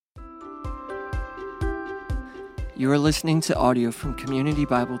You are listening to audio from Community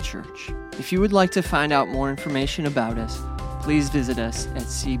Bible Church. If you would like to find out more information about us, please visit us at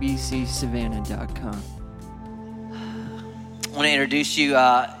cbcsavannah.com. I want to introduce you,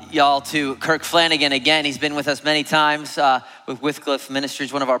 y'all, to Kirk Flanagan again. He's been with us many times with Wycliffe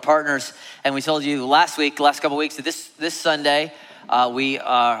Ministries, one of our partners. And we told you last couple weeks, that this Sunday, we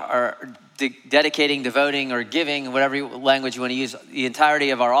are dedicating, devoting, or giving, whatever language you want to use, the entirety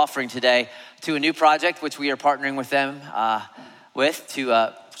of our offering today to a new project, which we are partnering with them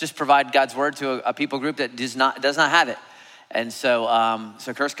to just provide God's word to a people group that does not have it. And so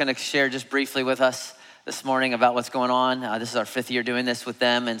Kirk's going to share just briefly with us this morning about what's going on. This is our 5th year doing this with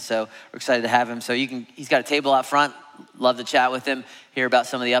them, and so we're excited to have him. So he's got a table out front. Love to chat with him, hear about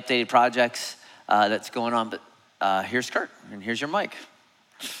some of the updated projects that's going on. But here's Kirk, and here's your mic.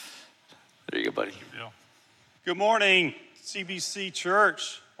 There you go, buddy. Yeah. Good morning, CBC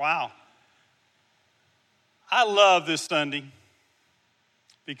Church. Wow. I love this Sunday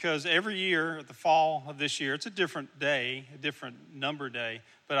because every year at the fall of this year, it's a different day, a different number day,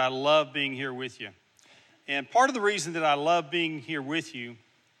 but I love being here with you. And part of the reason that I love being here with you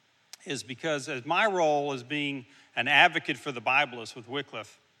is because as my role as being an advocate for the Biblists with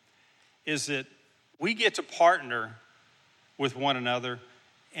Wycliffe is that we get to partner with one another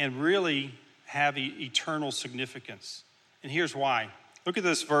and really have eternal significance. And here's why. Look at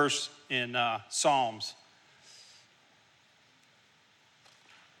this verse in Psalms.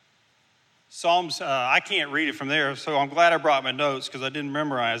 I can't read it from there, so I'm glad I brought my notes because I didn't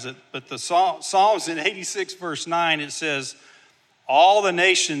memorize it. But the Psalms in 86 verse 9, it says, all the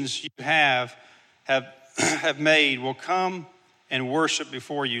nations you have made will come and worship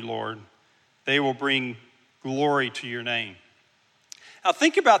before you, Lord. They will bring glory to your name. Now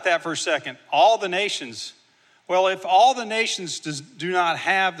think about that for a second. All the nations. Well, if all the nations do not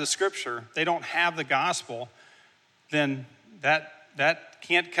have the scripture, they don't have the gospel, then that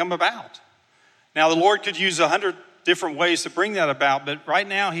can't come about. Now, the Lord could use 100 different ways to bring that about, but right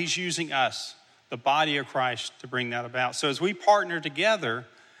now he's using us, the body of Christ, to bring that about. So as we partner together,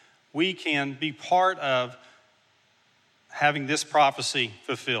 we can be part of having this prophecy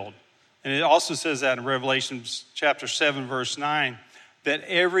fulfilled. And it also says that in Revelation chapter 7, verse 9, that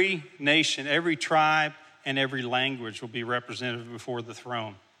every nation, every tribe, and every language will be represented before the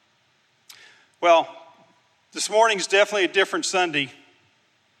throne. Well, this morning's definitely a different Sunday.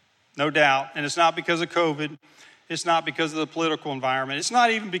 No doubt. And it's not because of COVID. It's not because of the political environment. It's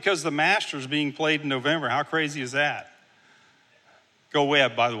not even because the Masters being played in November. How crazy is that? Go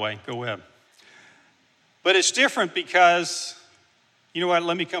Webb, by the way. Go Webb. But it's different because, you know what?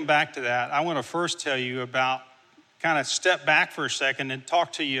 Let me come back to that. I want to first tell you about, kind of step back for a second and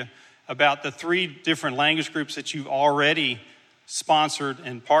talk to you about the 3 different language groups that you've already sponsored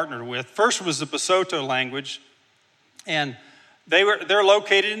and partnered with. First was the Basotho language. And they're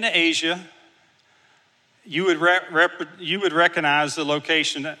located in Asia. You would recognize the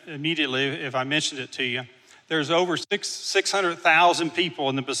location immediately if I mentioned it to you. There's over 600,000 people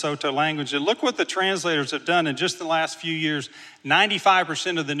in the Basotho language. And look what the translators have done in just the last few years.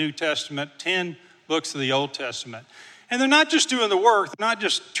 95% of the New Testament, 10 books of the Old Testament. And they're not just doing the work. They're not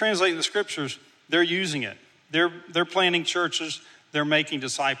just translating the scriptures. They're using it. They're planting churches. They're making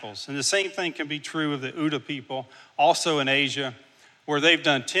disciples. And the same thing can be true of the Uda people, also in Asia, where they've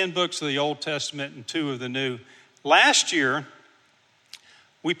done 10 books of the Old Testament and 2 of the New. Last year,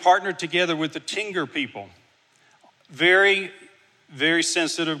 we partnered together with the Tingir people. Very, very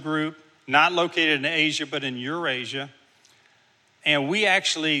sensitive group, not located in Asia, but in Eurasia. And we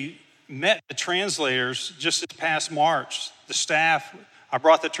actually met the translators just this past March. The staff, I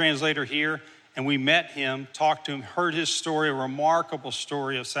brought the translator here, and we met him, talked to him, heard his story, a remarkable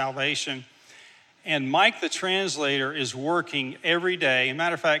story of salvation. And Mike, the translator, is working every day. As a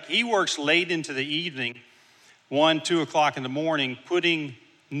matter of fact, he works late into the evening, 1, 2 o'clock in the morning, putting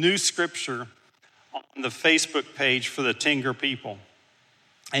new scripture on the Facebook page for the Tingir people.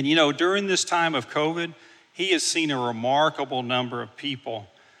 And you know, during this time of COVID, he has seen a remarkable number of people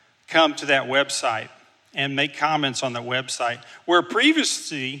come to that website and make comments on that website, where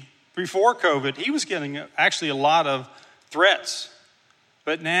previously, before COVID, he was getting actually a lot of threats.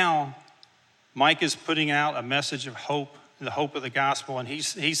 But now, Mike is putting out a message of hope, the hope of the gospel, and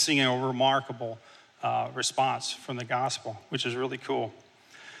he's seeing a remarkable response from the gospel, which is really cool.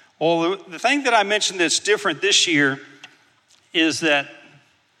 Well, the thing that I mentioned that's different this year is that,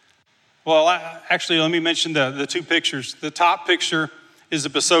 well, actually, let me mention the 2 pictures. The top picture is the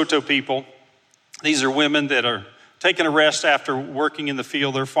Basotho people. These are women that are taking a rest after working in the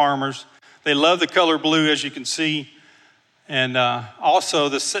field. They're farmers. They love the color blue, as you can see. And also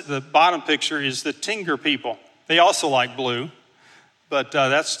the bottom picture is the Tingir people. They also like blue, but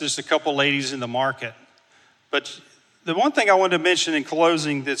that's just a couple ladies in the market. But the one thing I wanted to mention in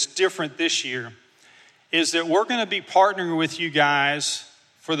closing that's different this year is that we're going to be partnering with you guys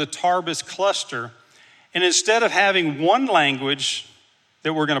for the Tarbis cluster. And instead of having one language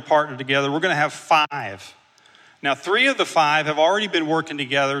that we're going to partner together, we're going to have 5. Now, 3 of the 5 have already been working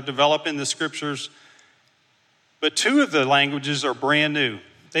together, developing the scriptures, but 2 of the languages are brand new.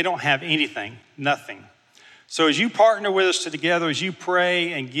 They don't have anything, nothing. So as you partner with us together, as you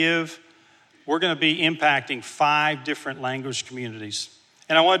pray and give, we're going to be impacting 5 different language communities.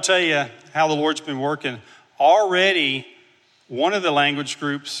 And I want to tell you how the Lord's been working. Already, one of the language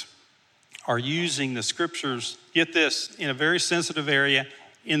groups are using the scriptures, get this, in a very sensitive area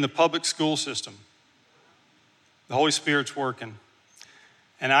in the public school system. The Holy Spirit's working.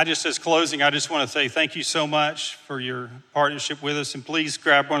 And as closing, I just want to say thank you so much for your partnership with us. And please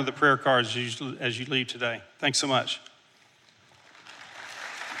grab one of the prayer cards as you leave today. Thanks so much.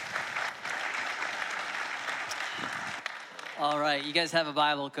 All right, you guys have a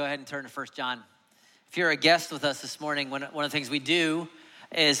Bible, go ahead and turn to 1 John. If you're a guest with us this morning, one of the things we do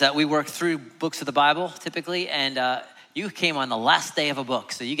is that we work through books of the Bible typically, and you came on the last day of a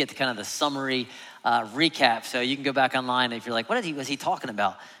book, so you get kind of the summary recap. So you can go back online if you're like, what was he talking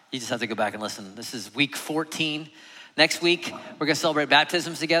about? You just have to go back and listen. This is week 14. Next week, we're going to celebrate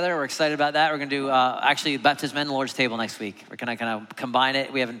baptisms together. We're excited about that. We're going to do actually baptism and the Lord's table next week. We're going to kind of combine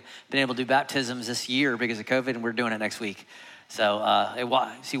it. We haven't been able to do baptisms this year because of COVID, and we're doing it next week. So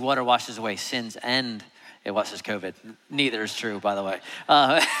see, water washes away sins and it washes COVID. Neither is true, by the way.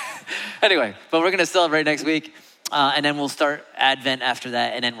 Anyway, but we're going to celebrate next week. And then we'll start Advent after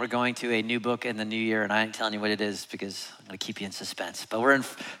that. And then we're going to a new book in the new year. And I ain't telling you what it is because I'm going to keep you in suspense. But we're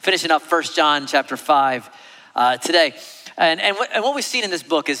finishing up 1 John chapter 5 today. And what we've seen in this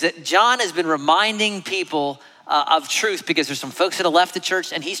book is that John has been reminding people of truth because there's some folks that have left the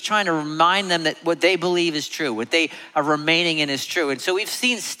church, and he's trying to remind them that what they believe is true, what they are remaining in is true. And so we've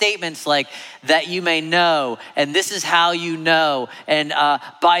seen statements like, that you may know, and this is how you know, and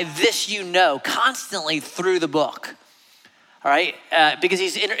by this you know, constantly through the book. All right, because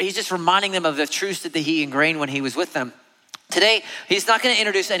he's just reminding them of the truths that he ingrained when he was with them. Today, he's not going to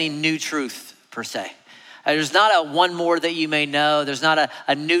introduce any new truth per se. There's not a one more that you may know. There's not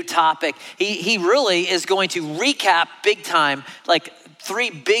a new topic. He really is going to recap big time, like 3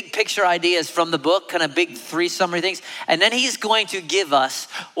 big picture ideas from the book, kind of big 3 summary things. And then he's going to give us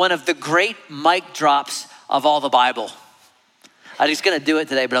one of the great mic drops of all the Bible. I was going to do it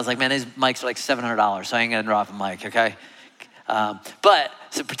today, but I was like, man, these mics are like $700, so I ain't going to drop a mic, okay?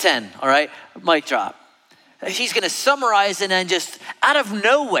 So pretend, all right? Mic drop. He's going to summarize and then just out of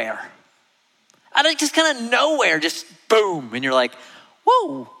nowhere, just kind of nowhere, just boom. And you're like,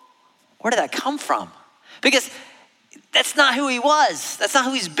 whoa, where did that come from? Because that's not who he was. That's not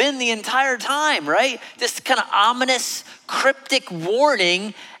who he's been the entire time, right? This kind of ominous, cryptic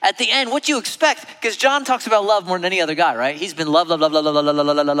warning at the end. What you expect? Because John talks about love more than any other guy, right? He's been love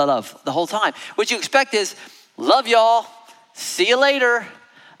the whole time. What you expect is, love y'all, see you later.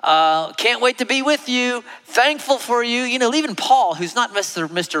 Can't wait to be with you. Thankful for you. You know, even Paul, who's not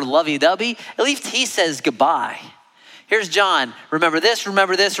Mr. Lovey-dovey, at least he says goodbye. Here's John. Remember this,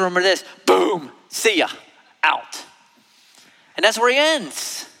 remember this, remember this. Boom. See ya. Out. And that's where he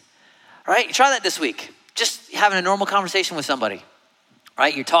ends. Right? Try that this week. Just having a normal conversation with somebody.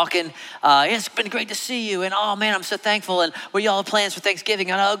 Right? You're talking, it's been great to see you. And oh man, I'm so thankful. And what y'all have plans for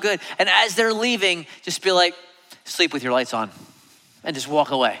Thanksgiving? And oh, good. And as they're leaving, just be like, sleep with your lights on. And just walk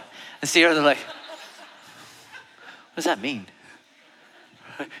away and see her. They're like, what does that mean?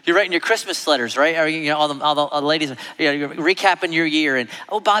 You're writing your Christmas letters, right? Or, you know, all the ladies, you know, you're recapping your year. And,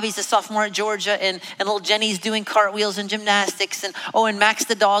 oh, Bobby's a sophomore at Georgia. And little Jenny's doing cartwheels and gymnastics. And, oh, and Max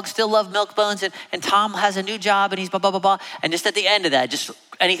the dog still loves milk bones. And Tom has a new job and he's blah, blah, blah, blah. And just at the end of that, just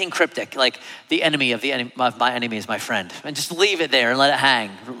anything cryptic, like the enemy of my enemy is my friend. And just leave it there and let it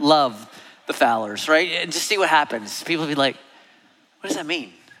hang. Love the Fowlers, right? And just see what happens. People will be like, what does that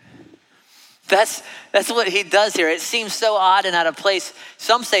mean? That's what he does here. It seems so odd and out of place.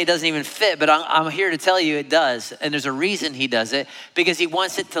 Some say it doesn't even fit, but I'm here to tell you it does. And there's a reason he does it, because he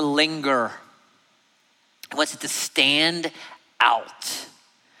wants it to linger. He wants it to stand out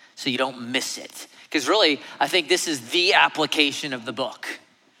so you don't miss it. Because really, I think this is the application of the book.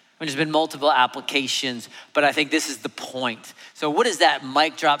 I mean, there's been multiple applications, but I think this is the point. So what is that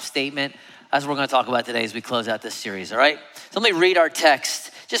mic drop statement? That's what we're going to talk about today as we close out this series, all right? So let me read our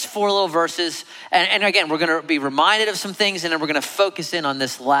text, just 4 little verses. And again, we're going to be reminded of some things, and then we're going to focus in on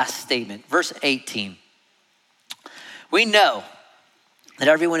this last statement. Verse 18. We know that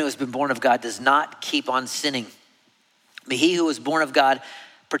everyone who has been born of God does not keep on sinning But he who is born of God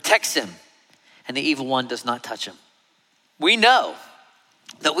protects him, and the evil one does not touch him. We know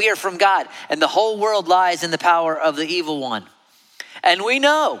that we are from God, and the whole world lies in the power of the evil one. And we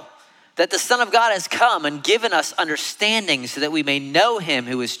know that the Son of God has come and given us understanding so that we may know him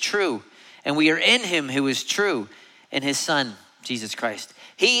who is true. And we are in him who is true, in his Son, Jesus Christ.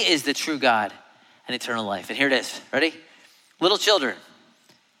 He is the true God and eternal life. And here it is. Ready? Little children,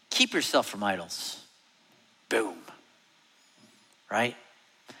 keep yourself from idols. Boom. Right?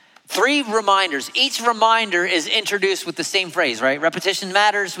 3 reminders. Each reminder is introduced with the same phrase, right? Repetition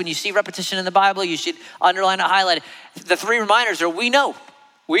matters. When you see repetition in the Bible, you should underline it, highlight it. The 3 reminders are, we know.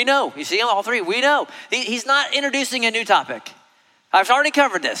 We know. You see them, all 3? We know. He's not introducing a new topic. I've already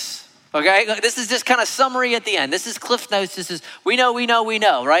covered this, okay? This is just kind of summary at the end. This is Cliff Notes. This is, we know,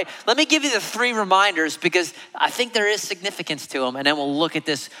 right? Let me give you the 3 reminders because I think there is significance to them, and then we'll look at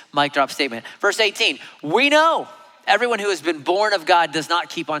this mic drop statement. Verse 18, we know. Everyone who has been born of God does not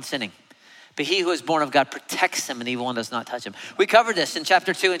keep on sinning. But he who is born of God protects him, and the evil one does not touch him. We covered this in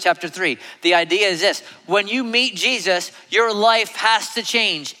chapter 2 and chapter 3. The idea is this: when you meet Jesus, your life has to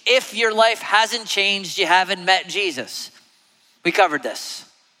change. If your life hasn't changed, you haven't met Jesus. We covered this,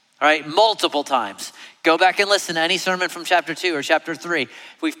 all right, multiple times. Go back and listen to any sermon from chapter 2 or chapter 3.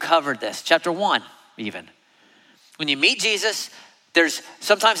 We've covered this. Chapter 1 even. When you meet Jesus,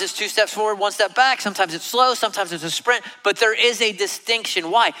 sometimes it's 2 steps forward, 1 step back. Sometimes it's slow. Sometimes it's a sprint. But there is a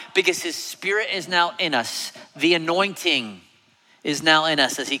distinction. Why? Because his Spirit is now in us. The anointing is now in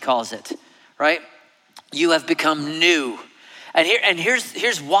us, as he calls it, right? You have become new. And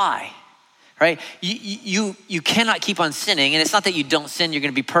here's why, right? You cannot keep on sinning. And it's not that you don't sin, you're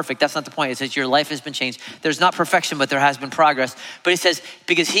going to be perfect. That's not the point. It says your life has been changed. There's not perfection, but there has been progress. But it says,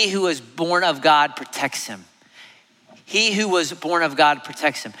 because he who is born of God protects him. He who was born of God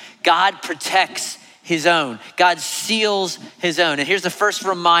protects him. God protects his own. God seals his own. And here's the first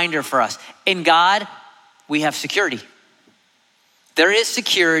reminder for us. In God, we have security. There is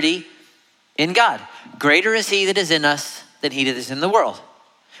security in God. Greater is he that is in us than he that is in the world.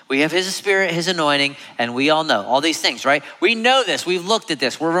 We have his Spirit, his anointing, and we all know all these things, right? We know this. We've looked at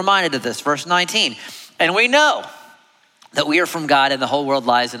this. We're reminded of this. Verse 19. And we know that we are from God and the whole world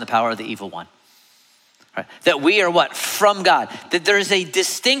lies in the power of the evil one. Right. That we are what? From God. That there is a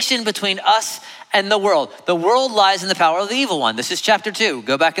distinction between us and the world. The world lies in the power of the evil one. This is chapter 2.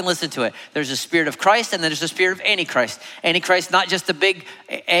 Go back and listen to it. There's a spirit of Christ and then there's a spirit of Antichrist. Antichrist, not just the big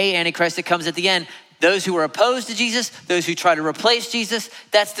A Antichrist that comes at the end. Those who are opposed to Jesus, those who try to replace Jesus,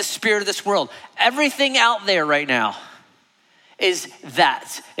 that's the spirit of this world. Everything out there right now is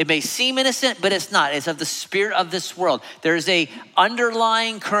that. It may seem innocent, but it's not. It's of the spirit of this world. There's a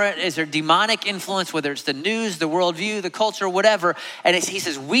underlying current, is there demonic influence, whether it's the news, the worldview, the culture, whatever. And he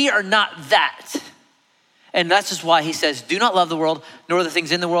says, we are not that. And that's just why he says, do not love the world, nor the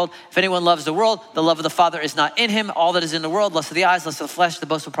things in the world. If anyone loves the world, the love of the Father is not in him. All that is in the world, lust of the eyes, lust of the flesh, the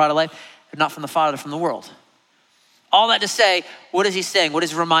boastful pride of life, are not from the Father, from the world. All that to say, what is he saying? What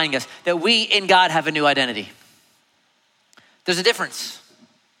is he reminding us? That we in God have a new identity. There's a difference.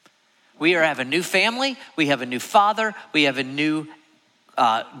 We have a new family. We have a new father. We have a new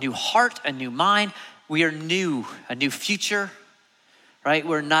heart, a new mind. We are new, a new future, right?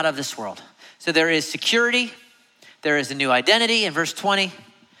 We're not of this world. So there is security. There is a new identity in verse 20.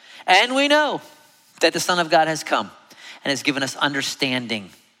 And we know that the Son of God has come and has given us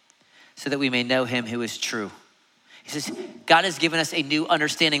understanding so that we may know him who is true. He says, God has given us a new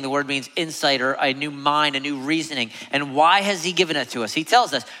understanding. The word means insight or a new mind, a new reasoning. And why has he given it to us? He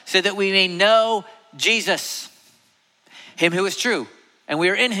tells us so that we may know Jesus, him who is true. And we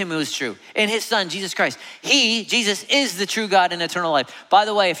are in him who is true, in his Son, Jesus Christ. He, Jesus, is the true God and eternal life. By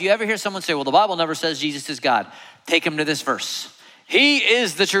the way, if you ever hear someone say, well, the Bible never says Jesus is God, take him to this verse. He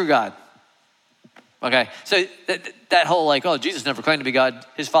is the true God. Okay, so that whole like, oh, Jesus never claimed to be God.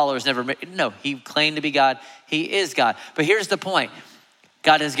 His followers never, no, he claimed to be God. He is God. But here's the point.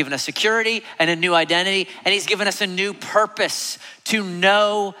 God has given us security and a new identity, and he's given us a new purpose to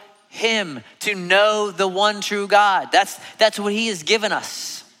know him, to know the one true God. That's what he has given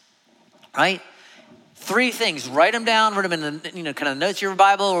us, right? 3 things, write them down, write them in the, kind of notes of your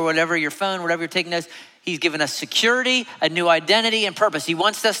Bible or whatever, your phone, whatever you're taking notes. He's given us security, a new identity and purpose. He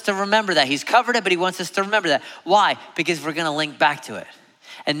wants us to remember that. He's covered it, but he wants us to remember that. Why? Because we're gonna link back to it.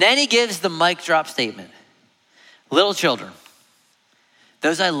 And then he gives the mic drop statement. Little children,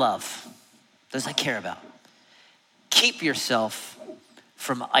 those I love, those I care about, keep yourself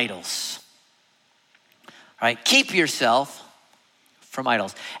from idols. All right, keep yourself from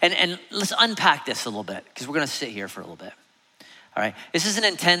idols. And let's unpack this a little bit because we're gonna sit here for a little bit. All right, this is an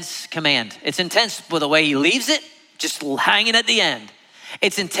intense command. It's intense with the way he leaves it just hanging at the end.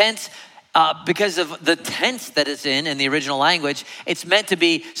 It's intense because of the tense that it's in the original language. It's meant to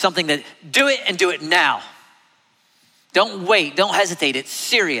be something that do it and do it now. Don't wait, don't hesitate, it's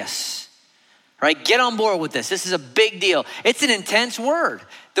serious, right? Get on board with this. This is a big deal. It's an intense word.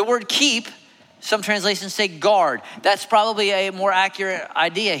 The word keep, some translations say guard. That's probably a more accurate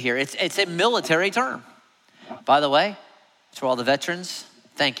idea here. It's a military term. By the way, for all the veterans,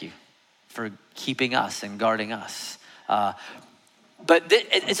 thank you for keeping us and guarding us. But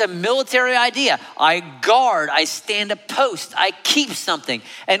it's a military idea. I guard, I stand a post, I keep something.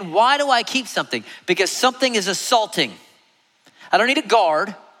 And why do I keep something? Because something is assaulting. I don't need a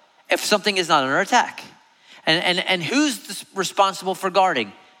guard if something is not under attack. And who's responsible for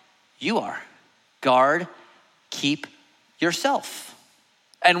guarding? You are. Guard, keep yourself.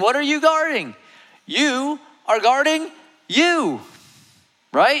 And what are you guarding? You are guarding you,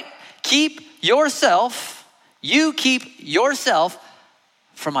 right? Keep yourself, you keep yourself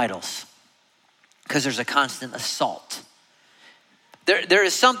from idols, because there's a constant assault.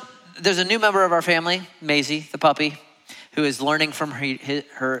 There's a new member of our family, Maisie, the puppy, who is learning from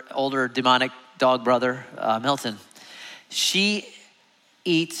her older demonic dog brother, Milton. She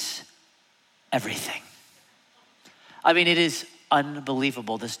eats everything. I mean, it is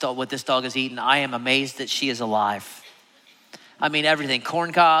unbelievable, what this dog has eaten. I am amazed that she is alive. I mean, everything.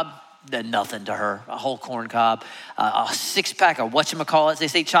 Corn cob, nothing to her. A whole corn cob, a 6-pack of whatchamacallits. They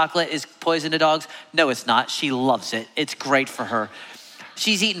say chocolate is poison to dogs. No, it's not. She loves it. It's great for her.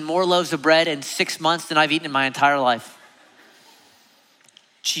 She's eaten more loaves of bread in 6 months than I've eaten in my entire life.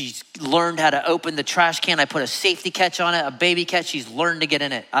 She's learned how to open the trash can. I put a safety catch on it, a baby catch. She's learned to get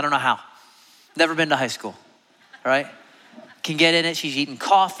in it. I don't know how. Never been to high school, right? Can get in it. She's eaten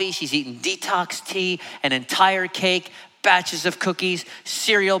coffee. She's eaten detox tea, an entire cake, batches of cookies,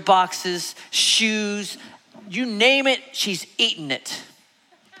 cereal boxes, shoes, you name it, she's eaten it.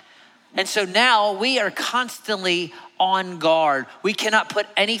 And so now we are constantly on guard. We cannot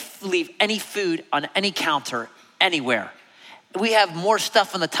leave any food on any counter anywhere. We have more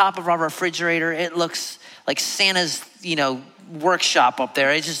stuff on the top of our refrigerator. It looks like Santa's, workshop up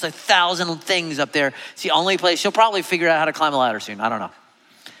there. It's just 1,000 things up there. It's the only place. She'll probably figure out how to climb a ladder soon. I don't know.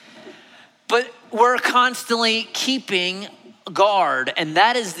 But we're constantly keeping guard, and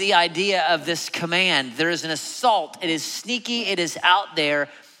that is the idea of this command. There is an assault. It is sneaky. It is out there.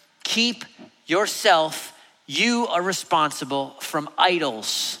 Keep yourself. You are responsible from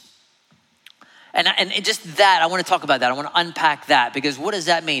idols. And just that, I want to talk about that. I want to unpack that, because what does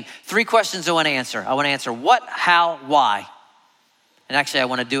that mean? 3 questions I want to answer. I want to answer what, how, why. And actually, I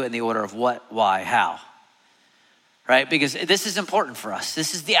want to do it in the order of what, why, how. Right? Because this is important for us.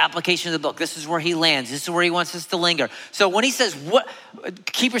 This is the application of the book. This is where he lands. This is where he wants us to linger. So when he says,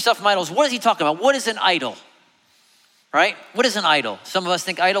 keep yourself from idols, what is he talking about? What is an idol? Right? What is an idol? Some of us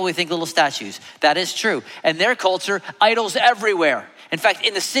think idol, we think little statues. That is true. And their culture, idols everywhere. In fact,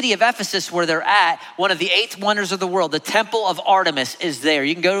 in the city of Ephesus where they're at, one of the 8 wonders of the world, the temple of Artemis is there.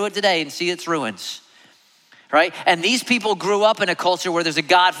 You can go to it today and see its ruins. Right? And these people grew up in a culture where there's a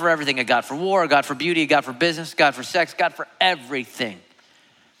God for everything, a God for war, a God for beauty, a God for business, a God for sex, God for everything.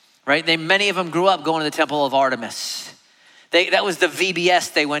 Right? Many of them grew up going to the temple of Artemis. That was the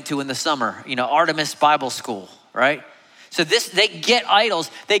VBS they went to in the summer, Artemis Bible School, right? So they get idols.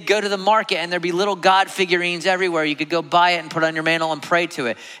 They go to the market and there'd be little God figurines everywhere. You could go buy it and put it on your mantle and pray to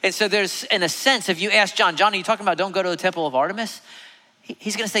it. And so there's, in a sense, if you ask John, are you talking about don't go to the temple of Artemis?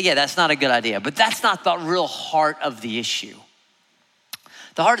 He's going to say, yeah, that's not a good idea. But that's not the real heart of the issue.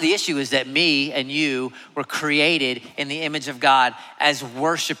 The heart of the issue is that me and you were created in the image of God as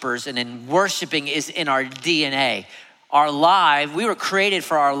worshipers, and in worshiping is in our DNA. We were created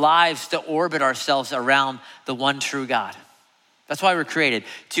for our lives to orbit ourselves around the one true God. That's why we're created,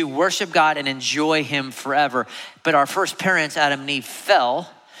 to worship God and enjoy him forever. But our first parents, Adam and Eve,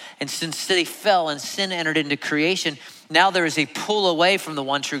 fell. And since they fell and sin entered into creation, now there is a pull away from the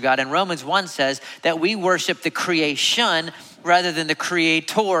one true God. And Romans 1 says that we worship the creation rather than the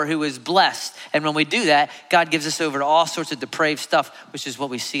creator who is blessed. And when we do that, God gives us over to all sorts of depraved stuff, which is what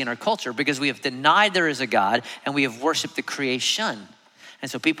we see in our culture, because we have denied there is a God and we have worshiped the creation. And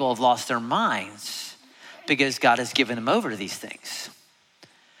so people have lost their minds because God has given them over to these things.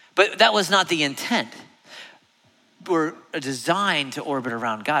 But that was not the intent. We're designed to orbit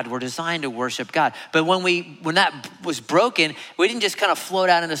around God. We're designed to worship God. But when that was broken, we didn't just kind of float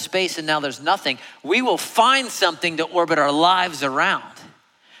out into space and now there's nothing. We will find something to orbit our lives around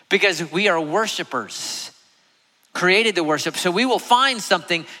because we are worshipers, created to worship. So we will find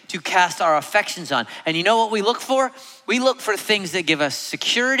something to cast our affections on. And you know what we look for? We look for things that give us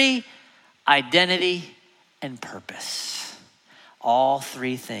security, identity, and purpose. All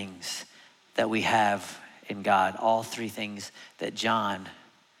three things that we have in God, all three things that John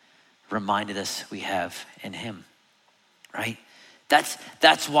reminded us we have in him, right?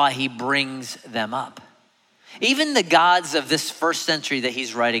 That's why he brings them up. Even the gods of this first century that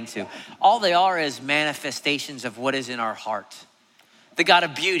he's writing to, all they are is manifestations of what is in our heart. The God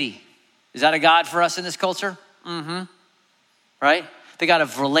of beauty, is that a God for us in this culture? Mm-hmm, right? The God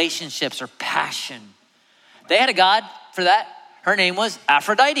of relationships or passion. They had a God for that. Her name was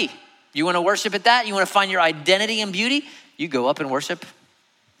Aphrodite. You want to worship at that? You want to find your identity in beauty? You go up and worship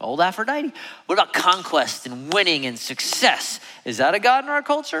old Aphrodite. What about conquest and winning and success? Is that a God in our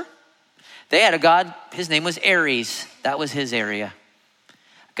culture? They had a God, his name was Ares. That was his area.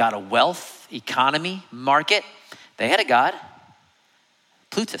 God of wealth, economy, market. They had a God,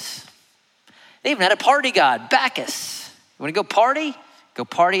 Plutus. They even had a party god, Bacchus. You want to go party? Go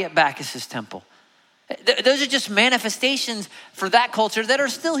party at Bacchus's temple. Those are just manifestations for that culture that are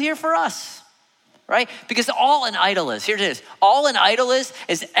still here for us, right? Because all an idol is, here it is, all an idol is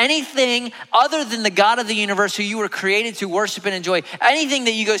anything other than the God of the universe who you were created to worship and enjoy. Anything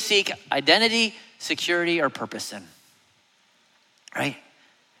that you go seek identity, security, or purpose in, right?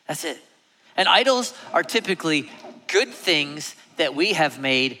 That's it. And idols are typically good things that we have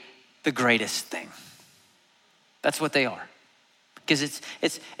made the greatest thing. That's what they are. Because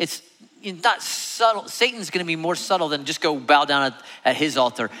it's not subtle. Satan's going to be more subtle than just go bow down at his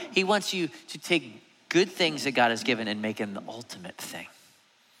altar. He wants you to take good things that God has given and make them the ultimate thing.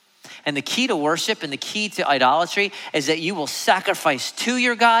 And the key to worship and the key to idolatry is that you will sacrifice to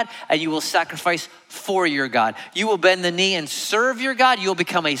your God and you will sacrifice for your God. You will bend the knee and serve your God. You'll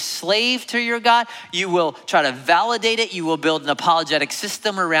become a slave to your God. You will try to validate it. You will build an apologetic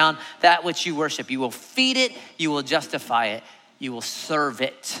system around that which you worship. You will feed it. You will justify it. You will serve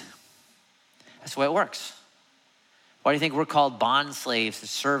it. That's the way it works. Why do you think we're called bond slaves, the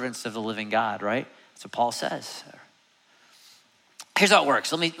servants of the living God, right? That's what Paul says. Here's how it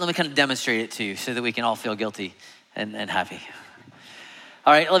works. Let me kind of demonstrate it to you so that we can all feel guilty and happy.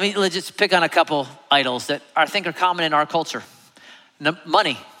 All right, let's just pick on a couple idols that I think are common in our culture.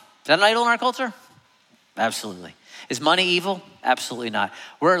 Money. Is that an idol in our culture? Absolutely. Is money evil? Absolutely not.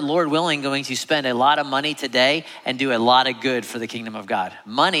 We're, Lord willing, going to spend a lot of money today and do a lot of good for the kingdom of God.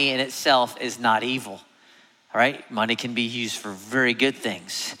 Money in itself is not evil, all right? Money can be used for very good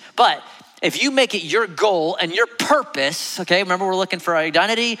things. But if you make it your goal and your purpose, okay, remember we're looking for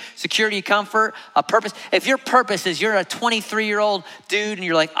identity, security, comfort, a purpose. If your purpose is you're a 23-year-old dude and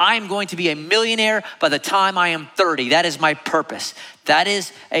you're like, I'm going to be a millionaire by the time I am 30. That is my purpose. That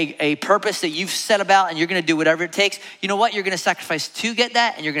is a purpose that you've set about and you're going to do whatever it takes. You know what? You're going to sacrifice to get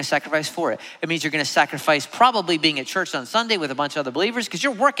that and you're going to sacrifice for it. It means you're going to sacrifice probably being at church on Sunday with a bunch of other believers because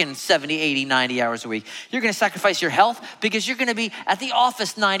you're working 70, 80, 90 hours a week. You're going to sacrifice your health because you're going to be at the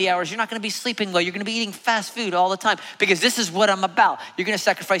office 90 hours. You're not going to be sleeping well. You're going to be eating fast food all the time because this is what I'm about. You're going to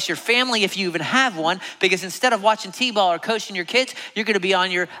sacrifice your family if you even have one because instead of watching T-ball or coaching your kids, you're going to be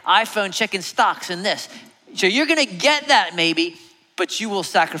on your iPhone checking stocks and this. So you're going to get that maybe, but you will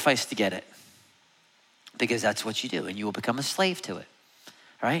sacrifice to get it because that's what you do and you will become a slave to it,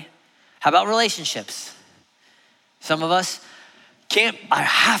 right? How about relationships? Some of us I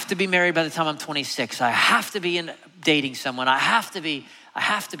have to be married by the time I'm 26. I have to be dating someone. I have to be.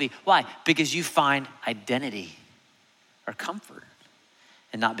 Why? Because you find identity or comfort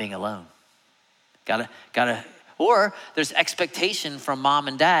in not being alone. Gotta. Or there's expectation from mom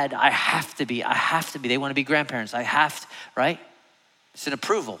and dad. I have to be. They want to be grandparents. Right? It's an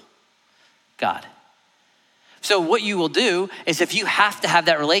approval, God. So what you will do is if you have to have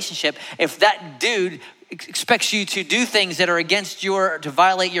that relationship, if that dude expects you to do things that are to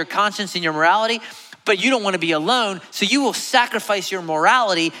violate your conscience and your morality, but you don't want to be alone, so you will sacrifice your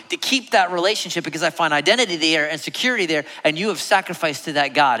morality to keep that relationship because I find identity there and security there, and you have sacrificed to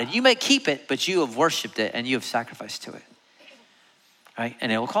that God. And you may keep it, but you have worshiped it and you have sacrificed to it, right?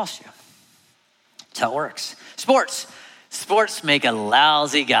 And it will cost you. That's how it works. Sports make a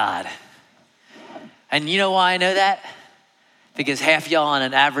lousy God. And you know why I know that? Because half y'all on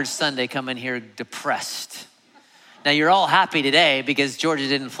an average Sunday come in here depressed. Now you're all happy today because Georgia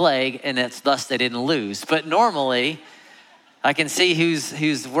didn't play and thus they didn't lose. But normally I can see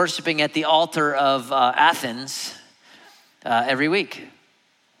who's worshiping at the altar of Athens every week.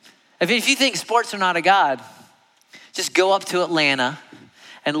 If you think sports are not a God, just go up to Atlanta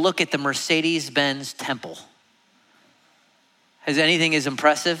and look at the Mercedes-Benz Temple. Is anything as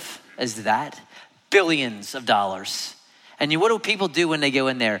impressive as that? Billions of dollars. And what do people do when they go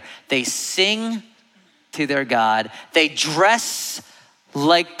in there? They sing to their God. They dress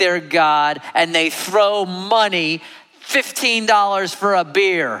like they're God, and they throw money, $15 for a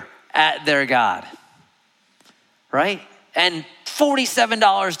beer at their God, right? And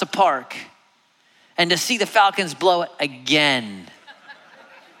 $47 to park and to see the Falcons blow it again.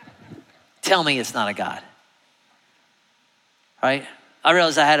 Tell me it's not a God, right? I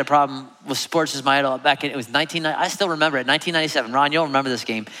realized I had a problem with sports as my idol back in, I still remember it, 1997. Ron, you'll remember this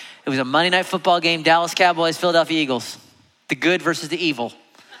game. It was a Monday Night Football game, Dallas Cowboys, Philadelphia Eagles, the good versus the evil.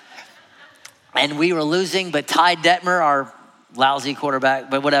 And we were losing, but Ty Detmer, our lousy quarterback,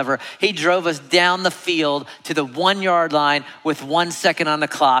 but whatever, he drove us down the field to the 1 yard line with 1 second on the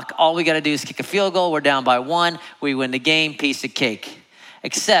clock. All we got to do is kick a field goal. We're down by one. We win the game, piece of cake.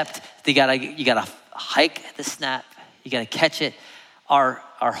 Except you gotta hike the snap. You gotta catch it. Our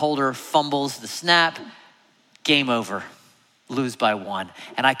holder fumbles the snap. Game over. Lose by one.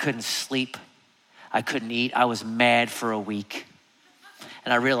 And I couldn't sleep. I couldn't eat. I was mad for a week.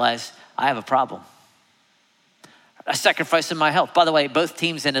 And I realized I have a problem. I sacrificed in my health. By the way, both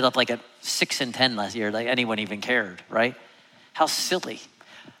teams ended up like at 6-10 last year. Like anyone even cared, right? How silly.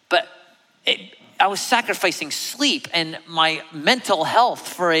 But I was sacrificing sleep and my mental health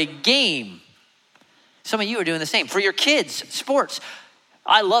for a game. Some of you are doing the same. For your kids, sports.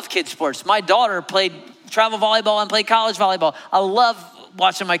 I love kids' sports. My daughter played travel volleyball and played college volleyball. I love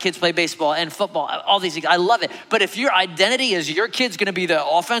watching my kids play baseball and football, all these things. I love it. But if your identity is your kid's gonna be the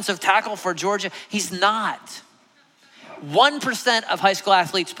offensive tackle for Georgia, he's not. 1% of high school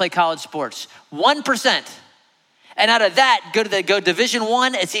athletes play college sports. 1%. And out of that, go Division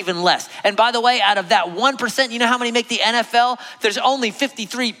I, it's even less. And by the way, out of that 1%, you know how many make the NFL? There's only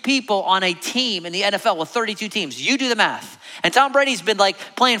 53 people on a team in the NFL with 32 teams. You do the math. And Tom Brady's been like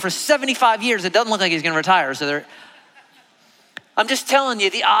playing for 75 years. It doesn't look like he's gonna retire. So I'm just telling you,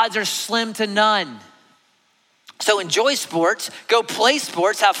 the odds are slim to none. So enjoy sports, go play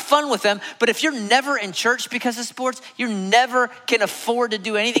sports, have fun with them. But if you're never in church because of sports, you never can afford to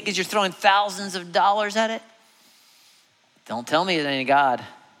do anything because you're throwing thousands of dollars at it. Don't tell me it ain't God,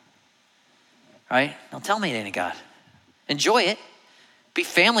 right? Don't tell me it ain't a God. Enjoy it. Be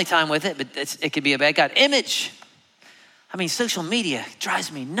family time with it, but it could be a bad God. Image. I mean, social media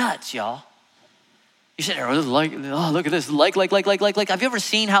drives me nuts, y'all. You sit there, look at this, like. Have you ever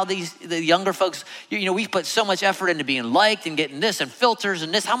seen how the younger folks, we put so much effort into being liked and getting this and filters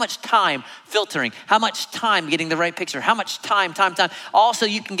and this. How much time filtering? How much time getting the right picture? How much time? Also,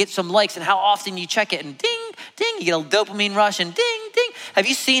 you can get some likes and how often you check it and ding, ding, you get a dopamine rush and ding, ding. Have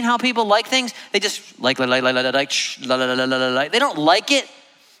you seen how people like things? They just like. They don't like it.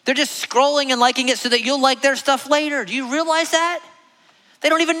 They're just scrolling and liking it so that you'll like their stuff later. Do you realize that? They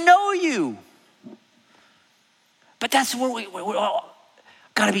don't even know you. But that's where we all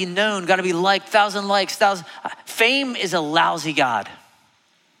gotta be known, gotta be liked, 1,000 likes, 1,000. Fame is a lousy God.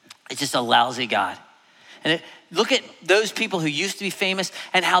 It's just a lousy God. And look at those people who used to be famous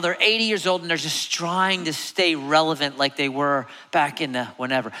and how they're 80 years old and they're just trying to stay relevant like they were back in the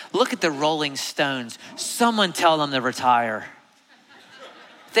whenever. Look at the Rolling Stones. Someone tell them to retire.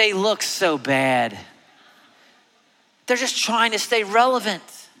 They look so bad. They're just trying to stay relevant.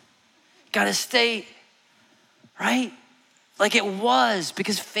 Gotta stay, right? Like it was,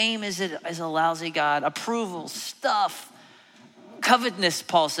 because fame is a lousy God. Approval, stuff. Covetousness,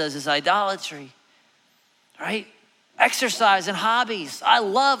 Paul says, is idolatry, right? Exercise and hobbies. I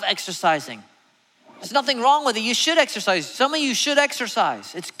love exercising. There's nothing wrong with it. You should exercise. Some of you should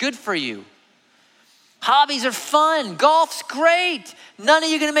exercise. It's good for you. Hobbies are fun. Golf's great. None of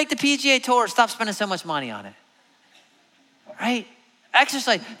you are going to make the PGA Tour. Stop spending so much money on it, right?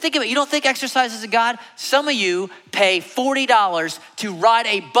 Exercise. Think of it. You don't think exercise is a God? Some of you pay $40 to ride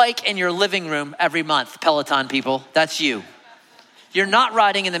a bike in your living room every month. Peloton people, that's you. You're not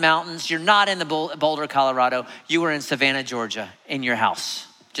riding in the mountains. You're not in the Boulder, Colorado. You are in Savannah, Georgia, in your house.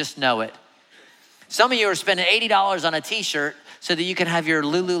 Just know it. Some of you are spending $80 on a t-shirt so that you can have your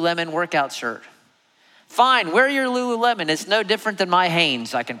Lululemon workout shirt. Fine, wear your Lululemon. It's no different than my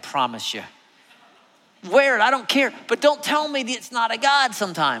Hanes, I can promise you. Wear it, I don't care. But don't tell me that it's not a God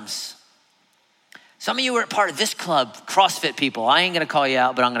sometimes. Some of you are part of this club, CrossFit people. I ain't gonna call you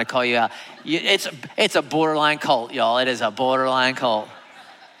out, but I'm gonna call you out. It's a borderline cult, y'all. It is a borderline cult.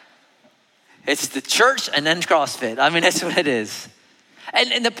 It's the church and then CrossFit. I mean, that's what it is.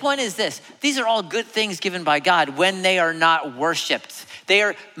 And the point is this. These are all good things given by God when they are not worshiped. They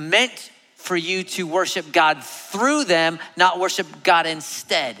are meant for you to worship God through them, not worship God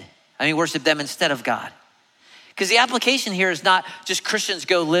instead. Worship them instead of God. Because the application here is not just Christians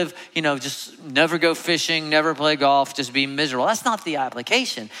go live, just never go fishing, never play golf, just be miserable. That's not the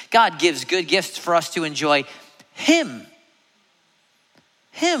application. God gives good gifts for us to enjoy him.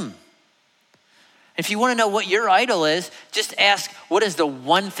 Him. If you want to know what your idol is, just ask, what is the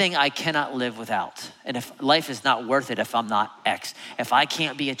one thing I cannot live without? And if life is not worth it if I'm not X. If I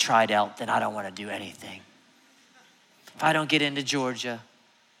can't be a tri-delt, then I don't want to do anything. If I don't get into Georgia,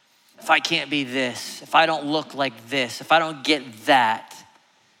 if I can't be this, if I don't look like this, if I don't get that,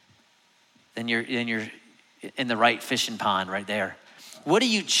 then you're in the right fishing pond right there. What do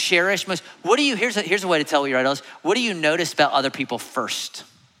you cherish most? Here's a way to tell what your idol is. What do you notice about other people first?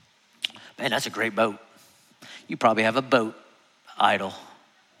 Man, that's a great boat. You probably have a boat idol,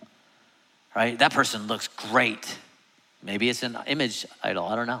 right? That person looks great. Maybe it's an image idol,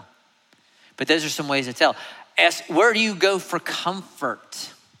 I don't know. But those are some ways to tell. Ask, where do you go for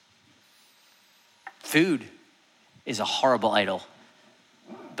comfort? Food is a horrible idol,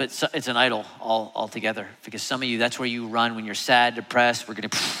 but it's an idol altogether, because some of you, that's where you run when you're sad, depressed. We're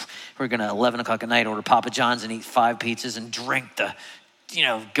gonna 11 o'clock at night order Papa John's and eat 5 pizzas and drink the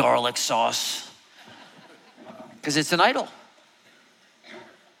garlic sauce, because it's an idol.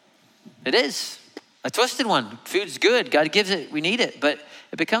 It is a twisted one. Food's good. God gives it. We need it, but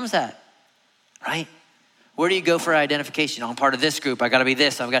it becomes that, right? Where do you go for identification? I'm part of this group. I got to be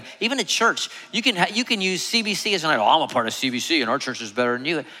this. Even at church, you can use CBC as an idol. I'm a part of CBC, and our church is better than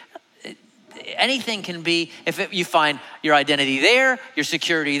you. Anything can be. If you find your identity there, your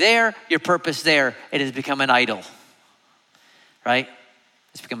security there, your purpose there, it has become an idol, right?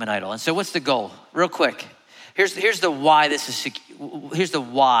 It's become an idol. And so what's the goal? Real quick. Here's the why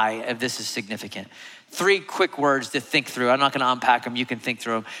of this is significant. 3 quick words to think through. I'm not going to unpack them. You can think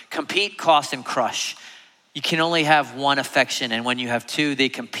through them. Compete, cost, and crush. You can only have one affection, and when you have 2, they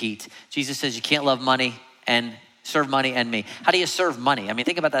compete. Jesus says you can't love money and serve money and me. How do you serve money? I mean,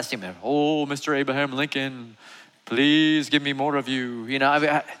 think about that statement. Oh, Mr. Abraham Lincoln, please give me more of you.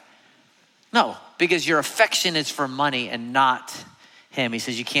 No, because your affection is for money and not him. He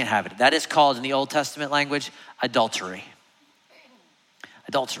says you can't have it. That is called, in the Old Testament language, adultery.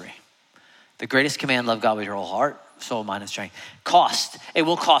 Adultery. The greatest command, love God with your whole heart, soul, mind, and strength. Cost. It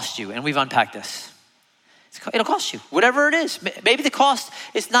will cost you, and we've unpacked this. It'll cost you, whatever it is. Maybe the cost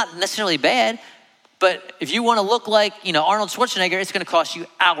is not necessarily bad, but if you want to look like, Arnold Schwarzenegger, it's going to cost you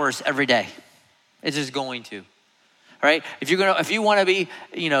hours every day. It's just going to. Right? If you want to be,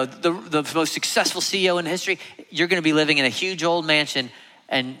 the most successful CEO in history, you're going to be living in a huge old mansion,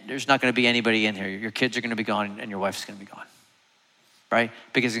 and there's not going to be anybody in here. Your kids are going to be gone, and your wife's going to be gone, right?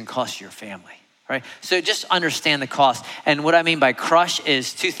 Because it can cost you your family, right? So just understand the cost. And what I mean by crush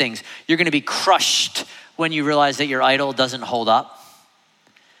is 2 things. You're going to be crushed when you realize that your idol doesn't hold up,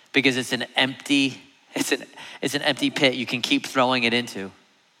 because it's an empty pit you can keep throwing it into.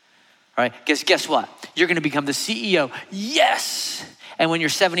 Right? Guess what? You're going to become the CEO. Yes. And when you're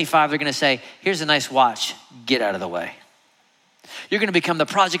 75, they're going to say, here's a nice watch. Get out of the way. You're going to become the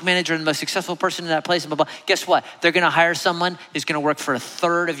project manager and the most successful person in that place. Blah, blah, blah. Guess what? They're going to hire someone who's going to work for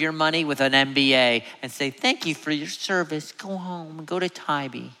 1/3 of your money with an MBA and say, thank you for your service. Go home and go to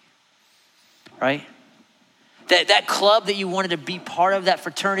Tybee. Right? That club that you wanted to be part of, that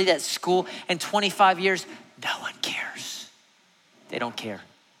fraternity, that school, in 25 years, no one cares. They don't care.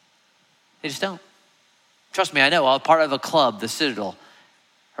 They just don't. Trust me, I know. I was part of a club, the Citadel,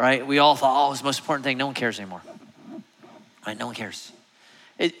 right? We all thought, it was the most important thing. No one cares anymore, right? No one cares.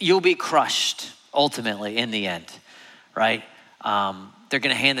 You'll be crushed ultimately in the end, right? They're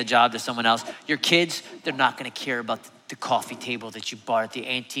going to hand the job to someone else. Your kids, they're not going to care about the coffee table that you bought at the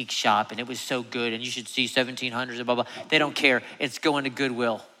antique shop, and it was so good, and you should see 1700s and blah, blah. They don't care. It's going to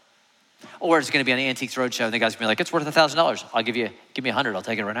Goodwill. Or it's going to be on the Antiques Roadshow, and the guy's going to be like, it's worth $1,000. I'll give me $100. I'll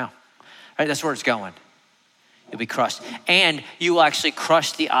take it right now. Right? That's where it's going. You'll be crushed. And you will actually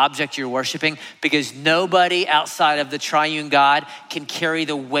crush the object you're worshiping, because nobody outside of the triune God can carry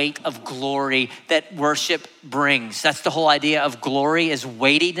the weight of glory that worship brings. That's the whole idea of glory, is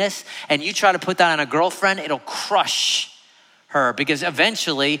weightiness. And you try to put that on a girlfriend, it'll crush her, because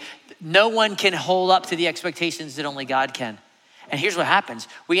eventually no one can hold up to the expectations that only God can. And here's what happens.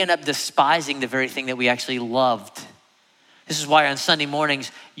 We end up despising the very thing that we actually loved. This is why on Sunday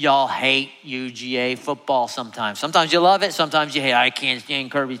mornings, y'all hate UGA football sometimes. Sometimes you love it, sometimes you hate it. I can't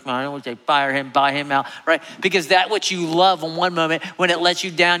stand Kirby Smart. I wish they fire him, buy him out, right? Because that what you love in one moment, when it lets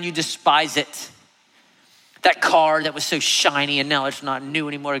you down, you despise it. That car that was so shiny and now it's not new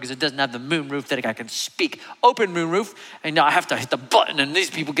anymore because it doesn't have the moonroof that I can speak. Open moonroof, and now I have to hit the button and these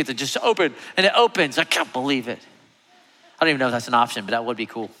people get to just open, and it opens. I can't believe it. I don't even know if that's an option, but that would be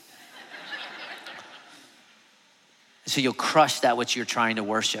cool. So you'll crush that which you're trying to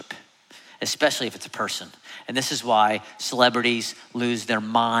worship, especially if it's a person. And this is why celebrities lose their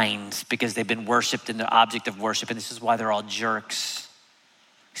minds, because they've been worshiped in the object of worship. And this is why they're all jerks,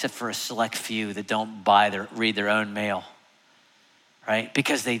 except for a select few that don't read their own mail, right?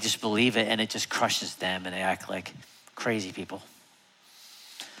 Because they just believe it and it just crushes them and they act like crazy people.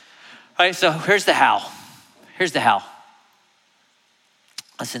 All right, so here's the how. Here's the how.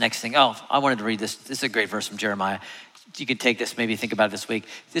 That's the next thing. Oh, I wanted to read this. This is a great verse from Jeremiah. You can take this, maybe think about it this week.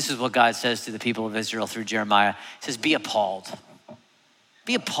 This is what God says to the people of Israel through Jeremiah. He says, be appalled.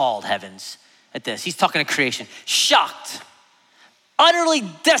 Be appalled, heavens, at this. He's talking to creation. Shocked, utterly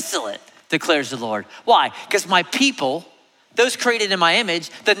desolate, declares the Lord. Why? Because my people, those created in my image,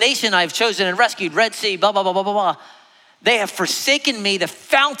 the nation I've chosen and rescued, Red Sea, blah, blah, blah, blah, blah, blah. They have forsaken me, the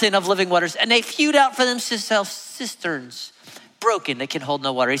fountain of living waters, and they've hewed out for themselves cisterns, broken, they can hold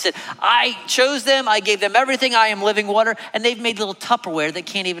no water. He said, I chose them, I gave them everything, I am living water, and they've made little Tupperware that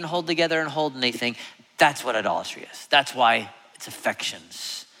can't even hold together and hold anything. That's what idolatry is. That's why its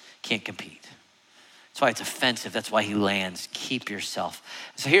affections can't compete. That's why it's offensive. That's why he lands. Keep yourself.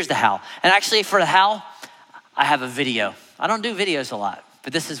 So here's the how. And actually for the how, I have a video. I don't do videos a lot,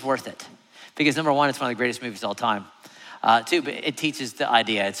 but this is worth it. Because number one, it's one of the greatest movies of all time. Two, but it teaches the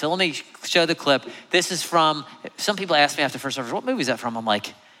idea. So let me show the clip. This is from, some people ask me after first service, what movie is that from? I'm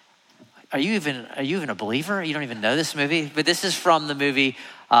like, are you even a believer? You don't even know this movie? But this is from the movie,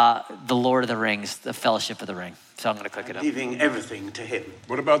 The Lord of the Rings, The Fellowship of the Ring. So I'm gonna click it up. Leaving everything to him.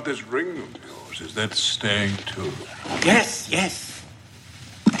 What about this ring of yours? Is that staying too? Yes.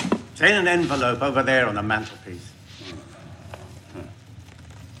 It's in an envelope over there on the mantelpiece.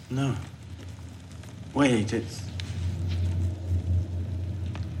 No. Wait, it's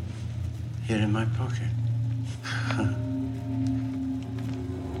here in my pocket.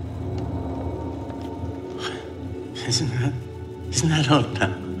 Isn't that odd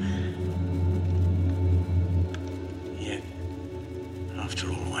now? Yet, after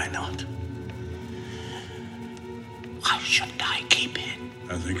all, why not? Why shouldn't I keep it?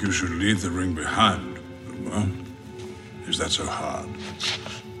 I think you should leave the ring behind. Well, is that so hard?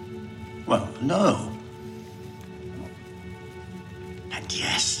 Well, no. And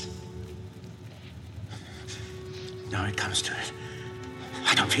yes. Now it comes to it.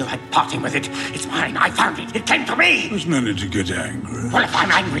 I don't feel like parting with it. It's mine. I found it. It came to me. There's no need to get angry. Well, if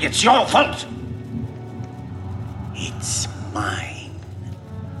I'm angry, it's your fault. It's mine.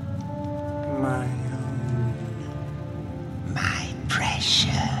 My own. My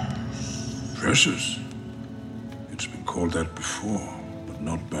precious. Precious? It's been called that before, but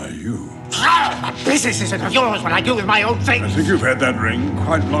not by you. My business isn't of yours when I do with my own things. I think you've had that ring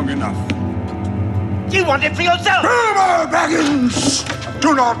quite long enough. You want it for yourself. Bilbo Baggins!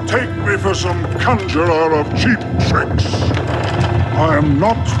 Do not take me for some conjurer of cheap tricks. I am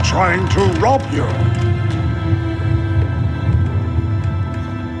not trying to rob you.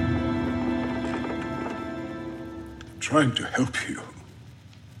 I'm trying to help you.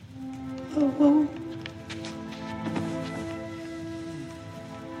 Oh.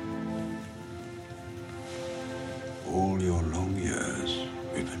 All your long years,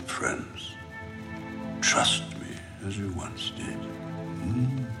 we've been friends. Trust me, as you once did.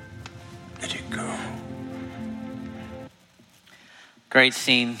 Let it go. Great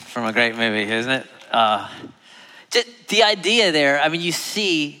scene from a great movie, isn't it? Just the idea there, I mean, you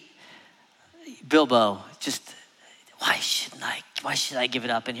see Bilbo just, why should I give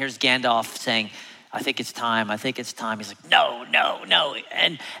it up? And here's Gandalf saying, I think it's time. He's like, no.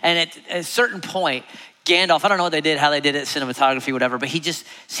 And at a certain point, Gandalf, I don't know what they did, how they did it, cinematography, whatever, but he just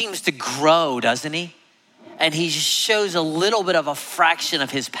seems to grow, doesn't he? And he just shows a little bit of a fraction of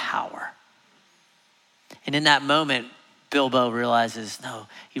his power. And in that moment, Bilbo realizes, no,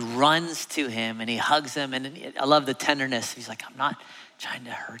 he runs to him and he hugs him. And I love the tenderness. He's like, I'm not trying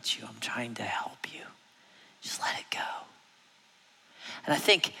to hurt you. I'm trying to help you. Just let it go. And I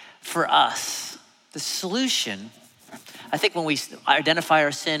think for us, the solution, I think when we identify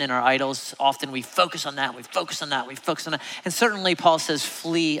our sin and our idols, often we focus on that, we focus on that. And certainly Paul says,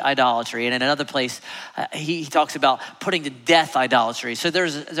 flee idolatry. And in another place, he talks about putting to death idolatry. So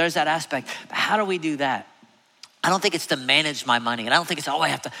there's that aspect. But how do we do that? I don't think it's to manage my money. And I don't think it's, I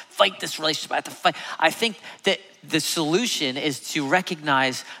have to fight this relationship. I have to fight. I think that the solution is to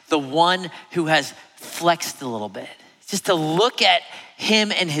recognize the one who has flexed a little bit. Just to look at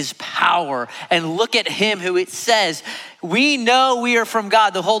him and his power and look at him who it says, we know we are from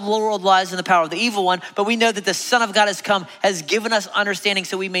God. The whole world lies in the power of the evil one, but we know that the Son of God has come, has given us understanding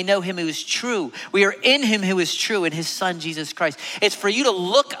so we may know him who is true. We are in him who is true, in his Son, Jesus Christ. It's for you to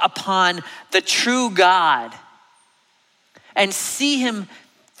look upon the true God and see him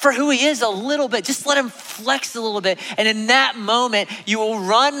for who he is a little bit. Just let him flex a little bit. And in that moment, you will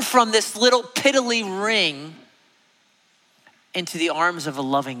run from this little piddly ring into the arms of a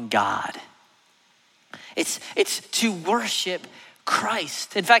loving God. It's to worship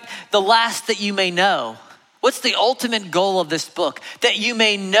Christ. In fact, the last that you may know. What's the ultimate goal of this book? That you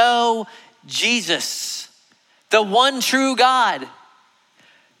may know Jesus, the one true God,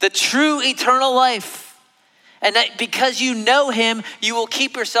 the true eternal life. And that because you know him, you will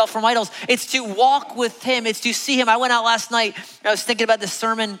keep yourself from idols. It's to walk with him. It's to see him. I went out last night. I was thinking about this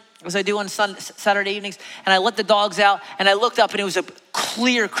sermon as I do on Saturday evenings. And I let the dogs out and I looked up and it was a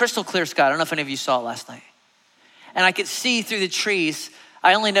clear, crystal clear sky. I don't know if any of you saw it last night. And I could see through the trees.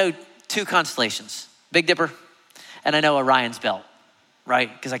 I only know 2 constellations, Big Dipper and I know Orion's belt,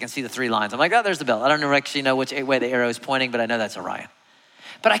 right? Because I can see the 3 lines. I'm like, oh, there's the belt. I don't actually know which way the arrow is pointing, but I know that's Orion.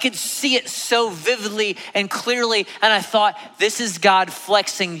 But I could see it so vividly and clearly. And I thought, this is God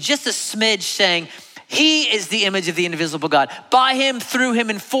flexing just a smidge saying, he is the image of the invisible God. By him, through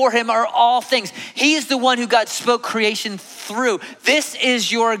him, and for him are all things. He is the one who God spoke creation through. This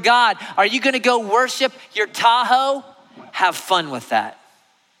is your God. Are you gonna go worship your Tahoe? Have fun with that.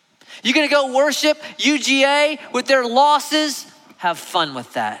 You gonna go worship UGA with their losses? Have fun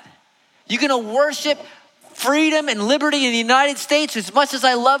with that. You gonna worship freedom and liberty in the United States, as much as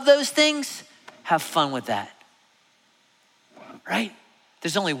I love those things? Have fun with that, right?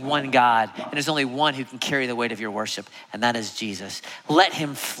 There's only one God, and there's only one who can carry the weight of your worship, and that is Jesus. Let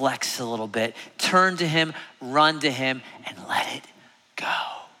him flex a little bit. Turn to him, run to him, and let it go.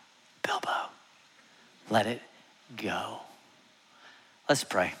 Bilbo, let it go. Let's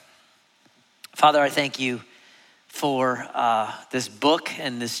pray. Father, I thank you for this book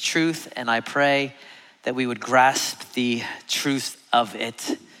and this truth, and I pray that we would grasp the truth of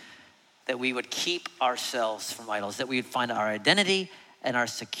it, that we would keep ourselves from idols, that we would find our identity and our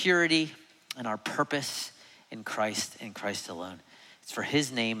security and our purpose in Christ alone. It's for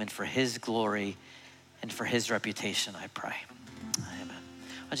his name and for his glory and for his reputation, I pray. Amen.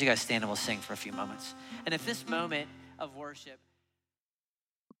 Why don't you guys stand and we'll sing for a few moments. And if this moment of worship